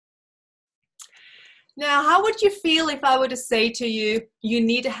Now, how would you feel if I were to say to you, you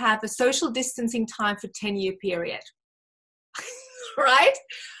need to have a social distancing time for 10-year period, right?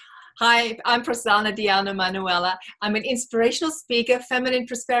 Hi, I'm Prasanna Diana Manuela. I'm an inspirational speaker, feminine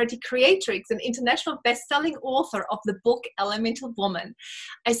prosperity creatrix, and international best-selling author of the book Elemental Woman.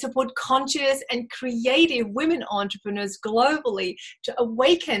 I support conscious and creative women entrepreneurs globally to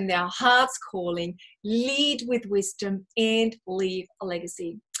awaken their heart's calling, lead with wisdom, and leave a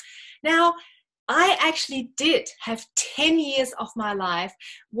legacy. Now, I actually did have 10 years of my life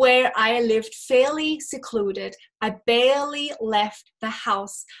where I lived fairly secluded. I barely left the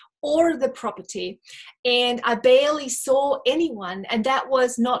house or the property, and I barely saw anyone, and that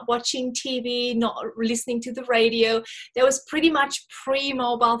was not watching TV, not listening to the radio. That was pretty much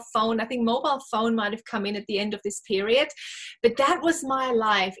pre-mobile phone. I think mobile phone might have come in at the end of this period, but that was my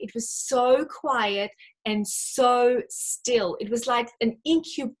life. It was so quiet and so still. It was like an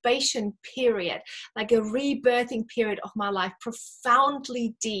incubation period, like a rebirthing period of my life,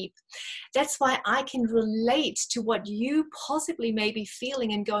 profoundly deep. That's why I can relate to what you possibly may be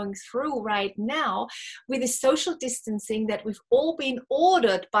feeling and going through right now with the social distancing that we've all been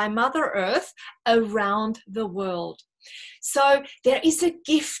ordered by Mother Earth around the world. So there is a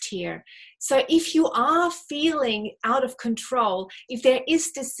gift here. So if you are feeling out of control, if there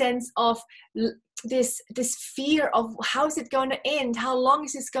is this sense of this fear of how is it going to end, how long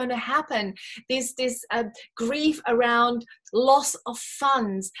is this going to happen, this grief around loss of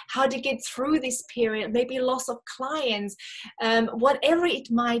funds, how to get through this period, maybe loss of clients, whatever it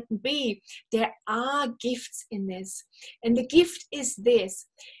might be, there are gifts in this. And the gift is this: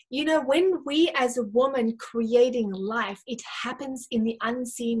 you know, when we as a woman creating life, it happens in the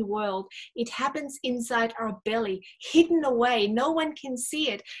unseen world. It happens inside our belly, hidden away. No one can see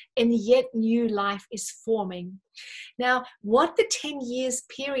it, and yet new life is forming. Now, what the 10 years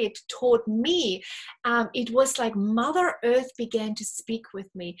period taught me, it was like Mother Earth began to speak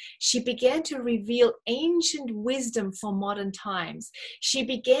with me. She began to reveal ancient wisdom for modern times. She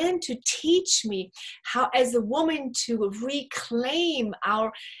began to teach me how, as a woman, to reclaim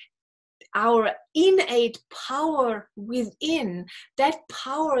our innate power within, that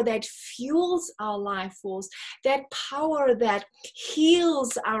power that fuels our life force, that power that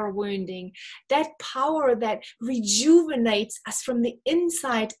heals our wounding, that power that rejuvenates us from the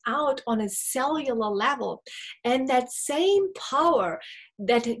inside out on a cellular level. And that same power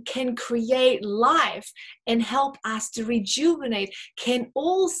that can create life and help us to rejuvenate can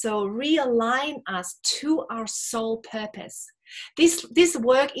also realign us to our soul purpose. This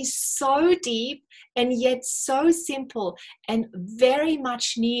work is so deep and yet so simple and very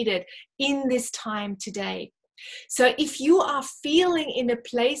much needed in this time today. So if you are feeling in a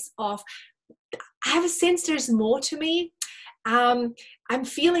place of, I have a sense there's more to me, I'm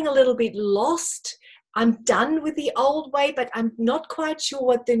feeling a little bit lost, I'm done with the old way, but I'm not quite sure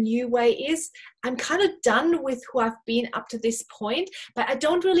what the new way is. I'm kind of done with who I've been up to this point, but I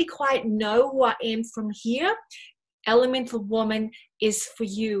don't really quite know who I am from here. Elemental Woman is for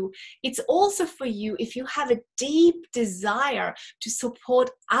you. It's also for you if you have a deep desire to support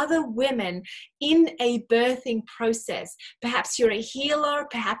other women in a birthing process. Perhaps you're a healer,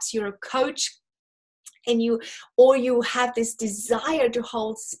 perhaps you're a coach, and you have this desire to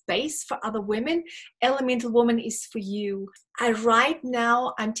hold space for other women. Elemental Woman is for you. Right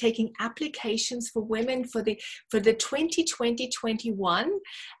now I'm taking applications for women for the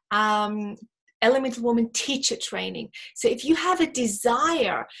 2020-21 Elemental Woman teacher training. So if you have a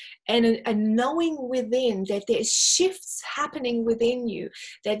desire and a knowing within that there's shifts happening within you,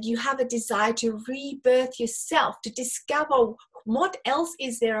 that you have a desire to rebirth yourself, to discover what else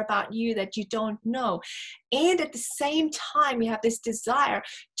is there about you that you don't know, and at the same time you have this desire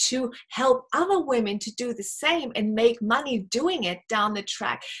to help other women to do the same and make money doing it down the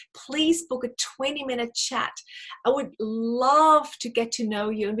track, please book a 20-minute chat. I would love to get to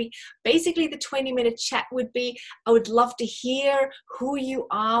know you. And basically the 20-minute chat would be, I would love to hear who you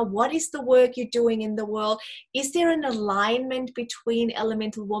are, what is the work you're doing in the world, is there an alignment between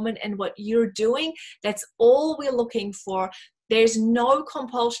Elemental Woman and what you're doing? That's all we're looking for. There's no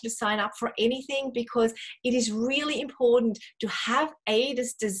compulsion to sign up for anything, because it is really important to have A,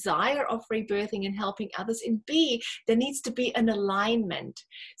 this desire of rebirthing and helping others, and B, there needs to be an alignment.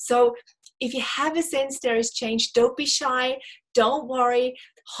 So if you have a sense there is change, don't be shy, don't worry,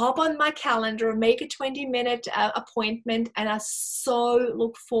 hop on my calendar, make a 20-minute appointment, and I so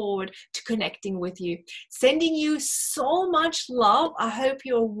look forward to connecting with you. Sending you so much love. I hope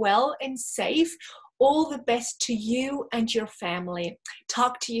you're well and safe. All the best to you and your family.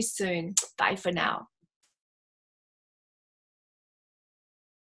 Talk to you soon. Bye for now.